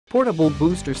Portable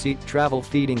booster seat, travel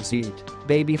feeding seat,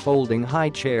 baby folding high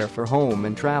chair for home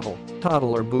and travel,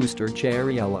 toddler booster chair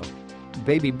yellow.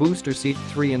 Baby booster seat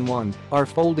 3-in-1. Our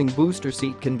folding booster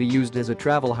seat can be used as a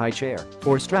travel high chair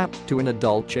or strapped to an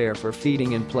adult chair for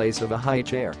feeding in place of a high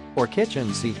chair or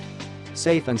kitchen seat.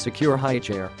 Safe and secure high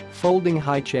chair, folding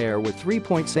high chair with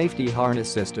 3-point safety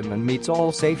harness system and meets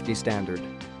all safety standard,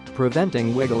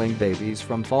 preventing wiggling babies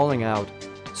from falling out.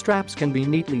 Straps can be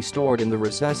neatly stored in the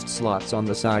recessed slots on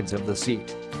the sides of the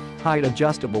seat. Height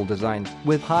adjustable design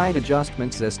with height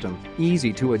adjustment system,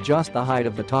 easy to adjust the height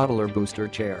of the toddler booster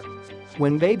chair.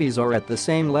 When babies are at the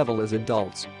same level as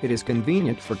adults, it is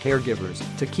convenient for caregivers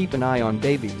to keep an eye on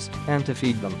babies and to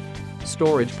feed them.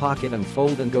 Storage pocket and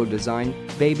fold-and-go design,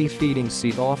 baby feeding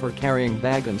seat offer carrying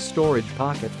bag and storage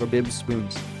pocket for bibs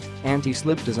spoons.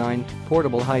 Anti-slip design,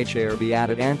 portable high chair be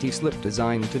added anti-slip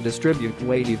design to distribute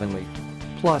weight evenly.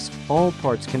 Plus, all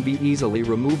parts can be easily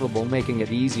removable, making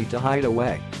it easy to hide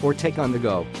away or take on the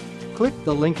go. Click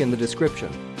the link in the description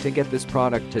to get this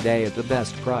product today at the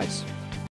best price.